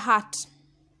 Guard the heart.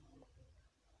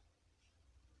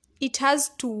 It has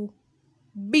to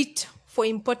beat for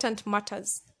important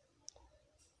matters.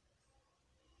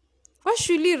 Why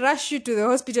should we rush you to the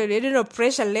hospital? I don't know,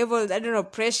 pressure levels, I don't know,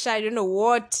 pressure, I don't know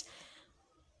what.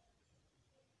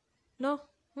 No.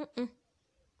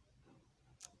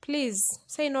 Please,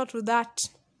 say no to that.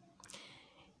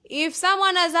 If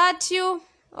someone has hurt you,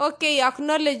 okay,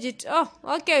 acknowledge it. Oh,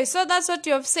 okay, so that's what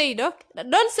you have said. Okay?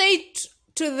 Don't say it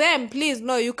to them, please.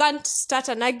 No, you can't start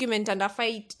an argument and a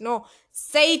fight. No,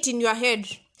 say it in your head.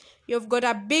 You've got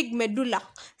a big medulla.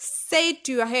 Say it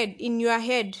to your head, in your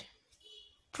head.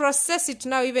 Process it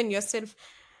now, even yourself.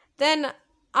 Then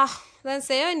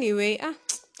say, anyway,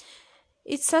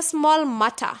 it's a small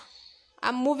matter.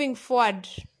 I'm moving forward.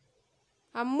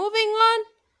 I'm moving on.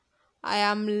 I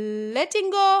am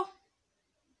letting go.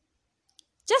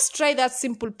 Just try that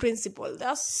simple principle.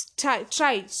 Just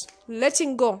try it.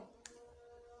 Letting go.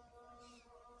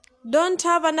 Don't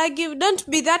have an argument. Don't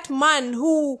be that man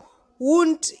who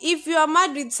won't, if you are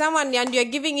mad with someone and you're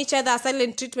giving each other a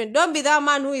silent treatment, don't be that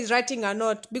man who is writing a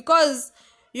note, because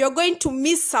you're going to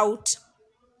miss out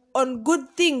on good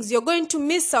things. You're going to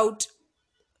miss out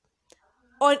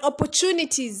on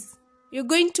opportunities. You're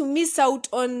going to miss out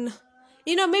on,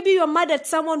 maybe you're mad at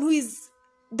someone who is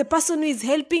the person who is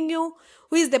helping you,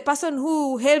 who is the person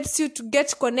who helps you to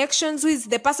get connections, who is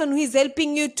the person who is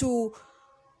helping you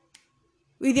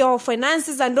with your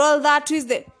finances and all that.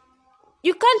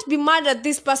 You can't be mad at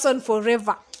this person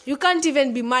forever. You can't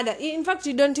even be mad in fact,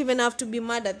 you don't even have to be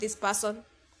mad at this person.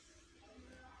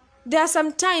 There are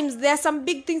some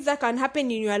big things that can happen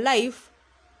in your life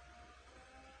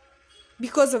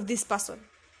because of this person.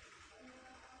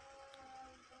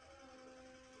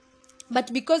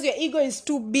 But because your ego is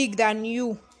too big than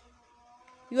you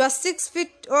are 6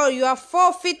 feet, or you are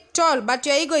 4 feet tall, but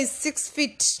your ego is 6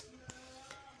 feet.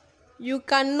 You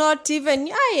cannot even,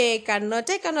 I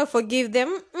cannot forgive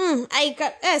them.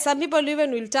 Some people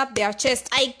even will tap their chest.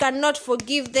 I cannot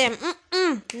forgive them.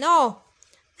 No.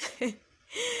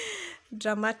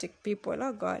 Dramatic people,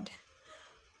 oh God.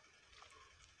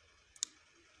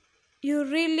 You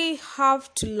really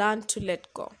have to learn to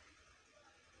let go.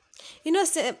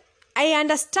 I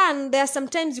understand there are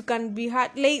sometimes you can be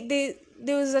hurt. Like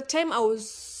there was a time I was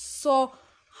so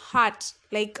hurt.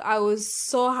 Like I was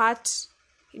so hurt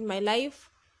in my life.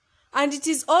 And it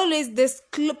is always this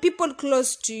people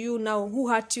close to you now who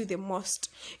hurt you the most.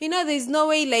 There's no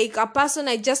way like a person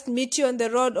I just meet you on the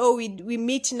road, or we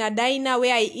meet in a diner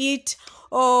where I eat,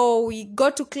 or we go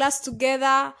to class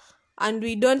together and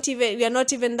we are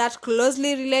not even that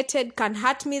closely related, can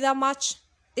hurt me that much.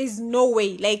 There's no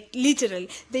way, like literally,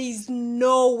 there is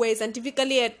no way.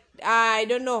 Scientifically, I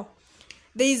don't know.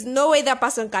 There is no way that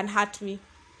person can hurt me.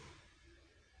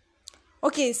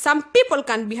 Okay, some people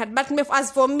can be hurt, but as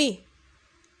for me,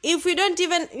 if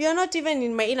you're not even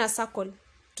in my inner circle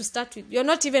to start with. You're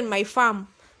not even my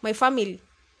family,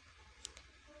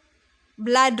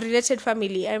 blood-related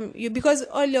family. Because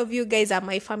all of you guys are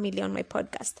my family on my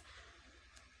podcast.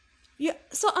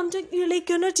 So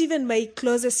you're not even my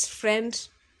closest friend.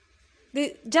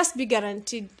 Just be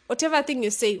guaranteed, whatever thing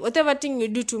you say, whatever thing you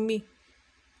do to me,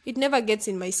 it never gets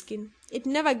in my skin. It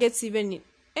never gets even in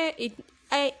it.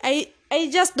 I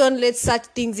just don't let such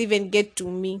things even get to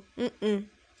me.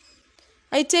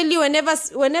 I tell you,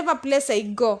 whenever place I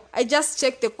go, I just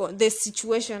check the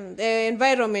situation, the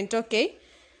environment. Okay,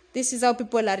 this is how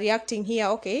people are reacting here.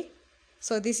 Okay,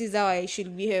 so this is how I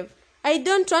should behave. I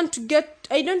don't want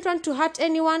to hurt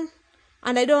anyone,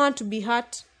 and I don't want to be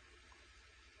hurt.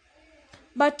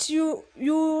 But you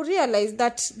realize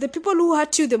that the people who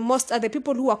hurt you the most are the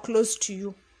people who are close to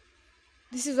you.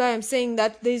 This is why I'm saying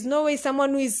that there is no way someone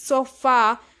who is so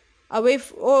far away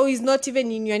or is not even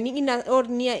in your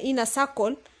inner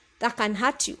circle that can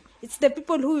hurt you. It's the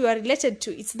people who you are related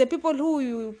to. It's the people who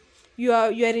you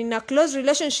are in a close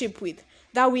relationship with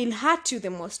that will hurt you the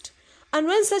most. And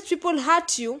when such people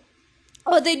hurt you,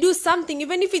 or they do something,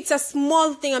 even if it's a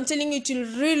small thing, I'm telling you, it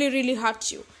will really, really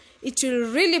hurt you. It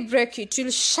will really break you. It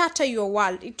will shatter your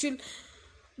world. It will.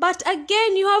 But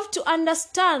again, you have to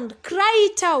understand. Cry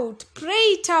it out. Pray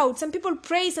it out. Some people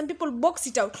pray. Some people box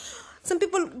it out. Some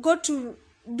people go to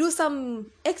do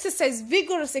some exercise,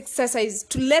 vigorous exercise,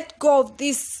 to let go of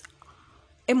these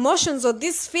emotions or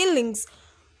these feelings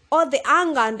or the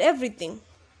anger and everything.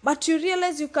 But you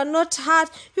realize you cannot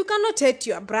hate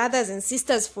your brothers and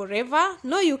sisters forever.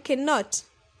 No, you cannot.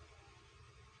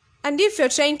 And if you're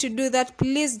trying to do that,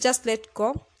 please just let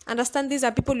go. Understand these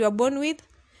are people you are born with.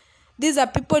 These are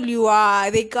people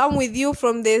they come with you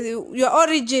from your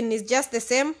origin is just the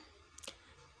same.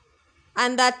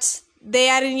 And that they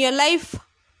are in your life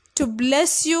to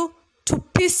bless you, to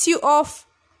piss you off,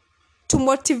 to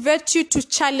motivate you, to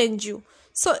challenge you.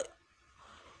 So,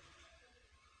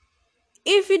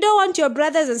 if you don't want your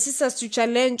brothers and sisters to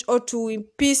challenge or to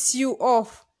piss you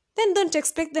off, then don't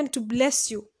expect them to bless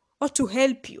you or to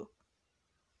help you.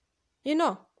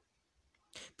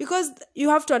 Because you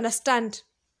have to understand,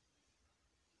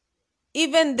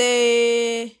 even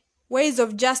the ways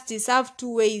of justice have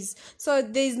two ways. So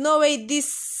there is no way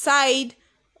this side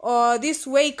or this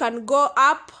way can go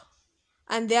up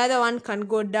and the other one can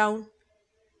go down.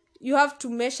 You have to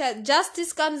measure.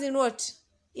 Justice comes in what?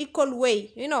 Equal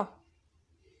way,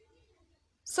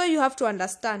 So you have to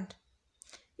understand.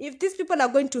 If these people are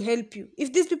going to help you,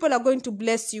 if these people are going to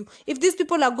bless you, if these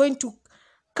people are going to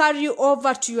carry you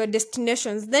over to your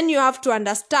destinations, then you have to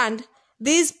understand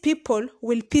these people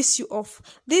will piss you off.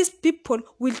 These people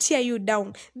will tear you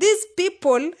down. These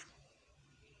people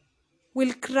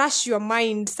will crush your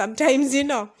mind sometimes,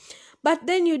 But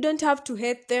then you don't have to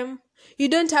hate them. You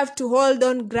don't have to hold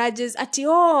on grudges at,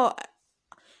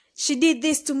 she did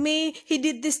this to me, he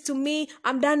did this to me,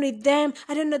 I'm done with them,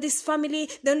 I don't know this family,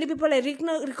 the only people I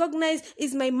recognize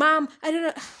is my mom, I don't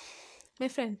know. My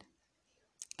friend,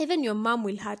 even your mom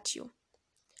will hurt you.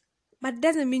 But it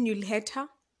doesn't mean you'll hate her.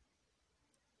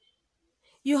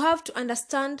 You have to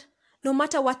understand, no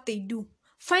matter what they do,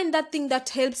 find that thing that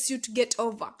helps you to get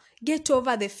over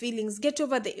the feelings, get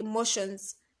over the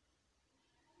emotions.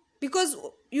 Because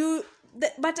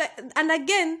and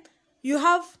again, you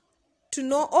have to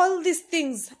know all these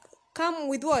things come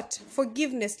with what?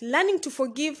 Forgiveness. Learning to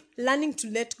forgive, learning to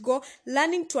let go,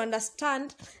 learning to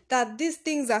understand that these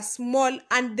things are small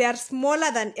and they are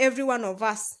smaller than every one of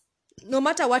us. No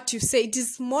matter what you say, it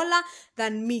is smaller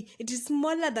than me. It is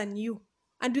smaller than you.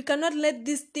 And we cannot let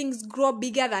these things grow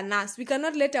bigger than us. We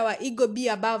cannot let our ego be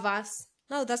above us.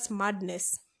 Now that's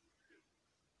madness.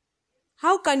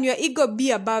 How can your ego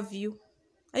be above you?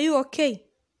 Are you okay?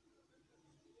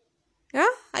 Yeah?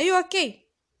 Are you okay?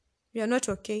 You're not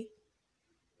okay.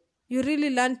 You really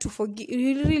learn to forgive.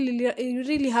 You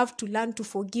really have to learn to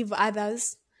forgive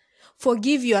others.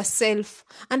 Forgive yourself.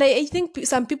 And I think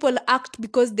some people act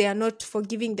because they are not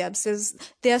forgiving themselves.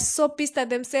 They are so pissed at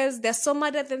themselves. They are so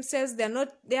mad at themselves.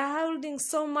 They are holding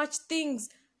so much things.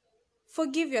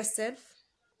 Forgive yourself.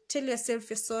 Tell yourself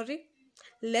you're sorry.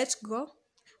 Let go.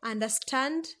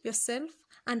 Understand yourself.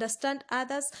 Understand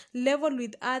others. Level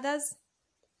with others.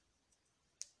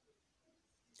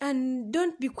 And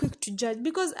don't be quick to judge,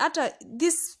 because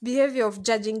this behavior of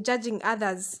judging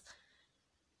others,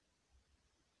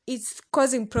 it's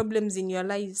causing problems in your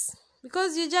lives.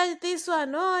 Because you judge this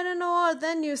one, I don't know what,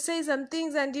 then you say some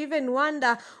things and you even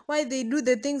wonder why they do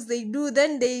the things they do.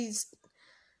 Then it's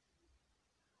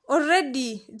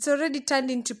already turned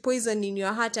into poison in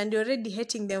your heart, and you're already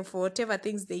hating them for whatever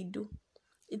things they do.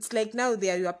 It's like now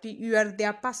you are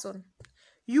their person.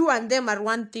 You and them are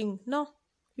one thing. No.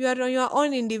 You are your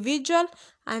own individual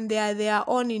and they are their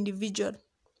own individual.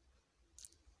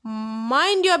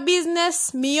 Mind your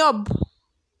business, Miob.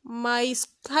 My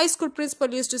high school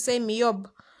principal used to say,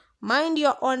 Miob, mind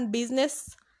your own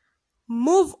business.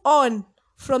 Move on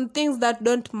from things that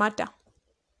don't matter.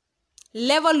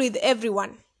 Level with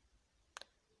everyone.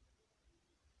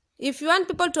 If you want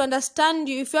people to understand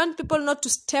you, if you want people not to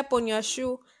step on your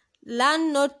shoe,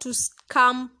 learn not to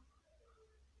come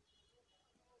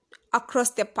across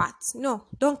the paths. No,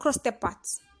 don't cross the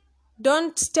paths.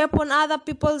 Don't step on other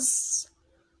people's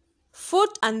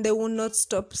foot and they will not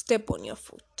step on your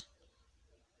foot.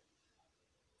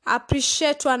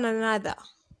 Appreciate one another.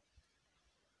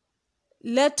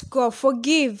 Let go.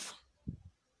 Forgive.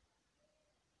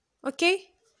 Okay?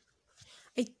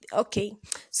 Okay.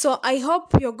 So I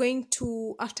hope you're going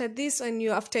to, after this,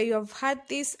 after you have had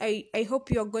this, I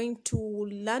hope you're going to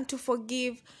learn to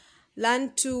forgive,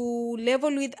 learn to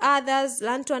level with others,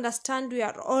 learn to understand we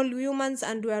are all humans,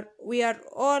 and we are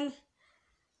all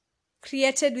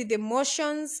created with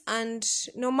emotions. And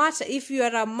no matter if you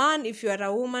are a man, if you are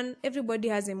a woman, everybody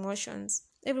has emotions,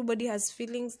 everybody has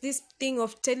feelings. This thing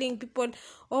of telling people,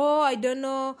 oh, I don't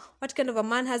know what kind of a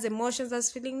man has emotions,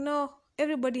 has feeling, no,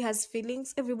 everybody has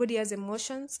feelings, everybody has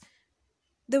emotions.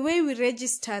 The way we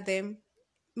register them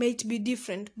might be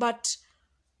different, but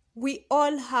we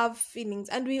all have feelings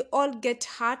and we all get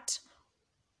hurt.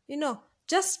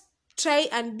 Just try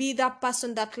and be that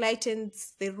person that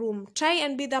lightens the room. Try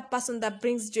and be that person that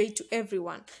brings joy to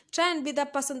everyone. Try and be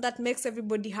that person that makes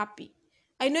everybody happy.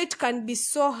 I know it can be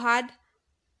so hard,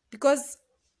 because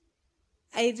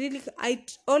I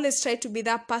always try to be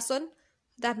that person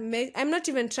I'm not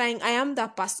even trying, I am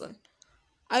that person.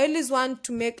 I always want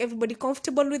to make everybody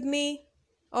comfortable with me.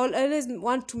 I always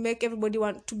want to make everybody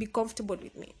want to be comfortable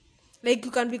with me. Like,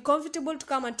 you can be comfortable to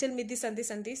come and tell me this and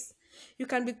this and this. You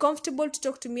can be comfortable to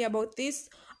talk to me about this.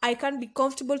 I can be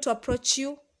comfortable to approach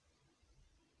you.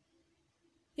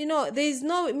 There is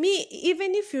no me,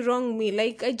 even if you wrong me,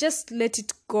 like, I just let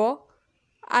it go.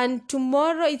 And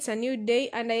tomorrow it's a new day,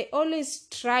 and I always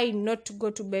try not to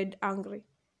go to bed angry.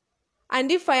 And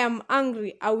if I am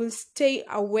angry, I will stay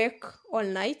awake all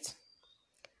night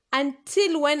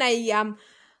until when I am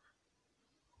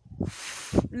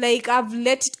like I've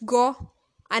let it go,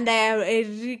 and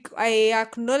I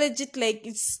acknowledge it, like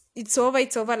it's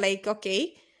over, like,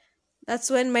 okay. That's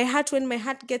when my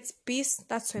heart gets peace.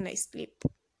 That's when I sleep.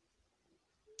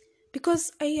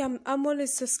 Because I'm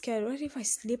always so scared. What if I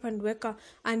sleep and wake up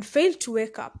and fail to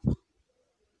wake up?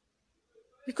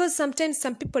 Because sometimes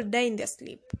some people die in their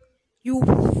sleep.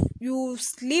 You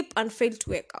sleep and fail to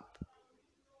wake up.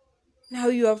 Now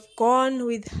you have gone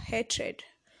with hatred.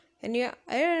 And yeah,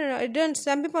 I don't know. I don't.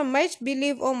 Some people might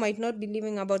believe or might not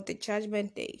believing about the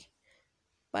judgment day,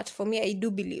 but for me, I do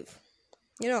believe.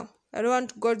 I don't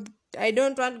want God. I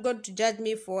don't want God to judge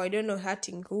me for, I don't know,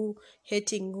 hurting who,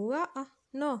 hating who.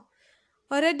 No.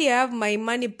 Already I have my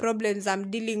money problems I'm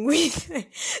dealing with,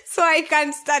 so I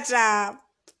can't start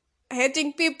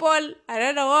hating people. I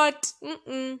don't know what.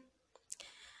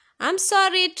 I'm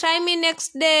sorry, try me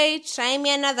next day, try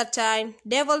me another time.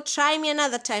 Devil, try me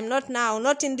another time, not now,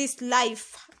 not in this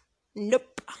life.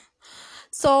 Nope.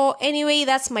 So anyway,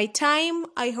 that's my time.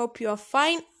 I hope you are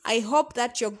fine. I hope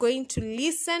that you're going to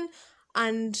listen,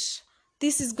 and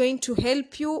this is going to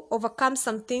help you overcome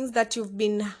some things that you've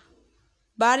been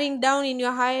bearing down in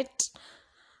your heart,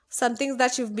 some things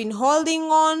that you've been holding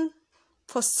on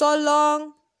for so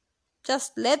long.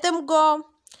 Just let them go.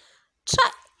 Try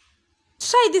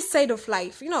this side of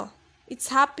life. It's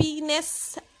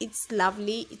happiness, it's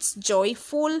lovely, it's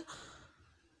joyful.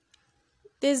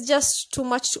 There's just too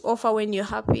much to offer when you're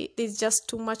happy. There's just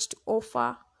too much to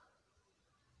offer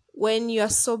when you're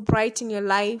so bright in your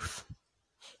life.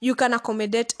 You can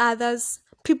accommodate others.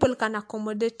 People can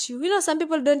accommodate you. Some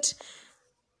people don't.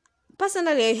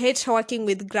 Personally, I hate working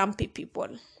with grumpy people.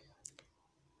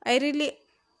 I really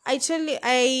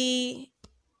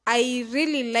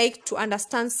like to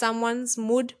understand someone's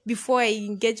mood before I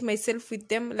engage myself with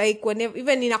them. Like, whenever,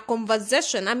 even in a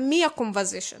conversation, a mere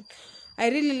conversation, I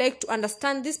really like to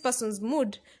understand this person's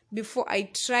mood before I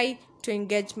try to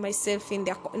engage myself in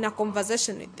a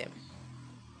conversation with them.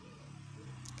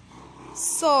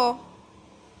 So,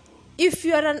 if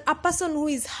you are a person who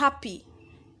is happy,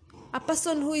 a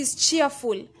person who is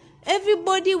cheerful,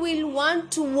 everybody will want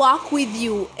to work with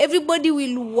you. Everybody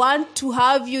will want to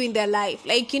have you in their life.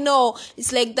 Like,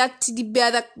 it's like that teddy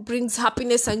bear that brings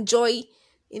happiness and joy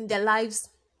in their lives.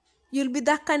 You'll be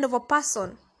that kind of a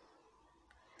person.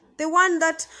 The one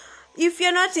that, if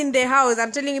you're not in the house,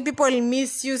 I'm telling you, people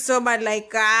miss you so bad.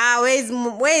 Like,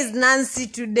 where's Nancy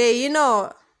today?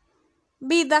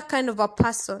 Be that kind of a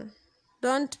person.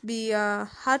 Don't be a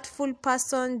hurtful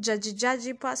person,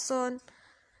 judgy person.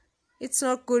 It's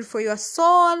not good for your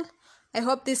soul. I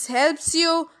hope this helps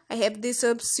you. I hope this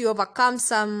helps you overcome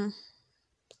some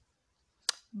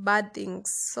bad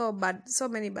things. So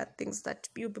many bad things that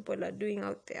you people are doing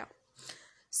out there.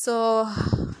 So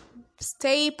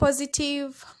stay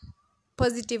positive.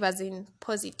 Positive as in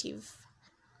positive.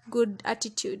 Good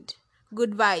attitude.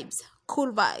 Good vibes.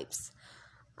 Cool vibes.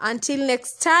 Until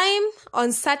next time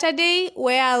on Saturday,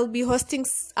 where I'll be hosting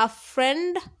a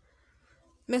friend.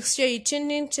 Make sure you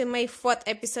tune in to my 4th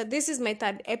episode. This is my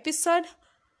 3rd episode.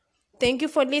 Thank you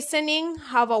for listening.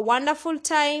 Have a wonderful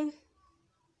time.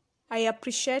 I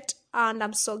appreciate and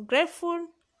I'm so grateful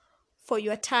for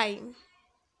your time.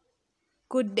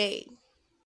 Good day.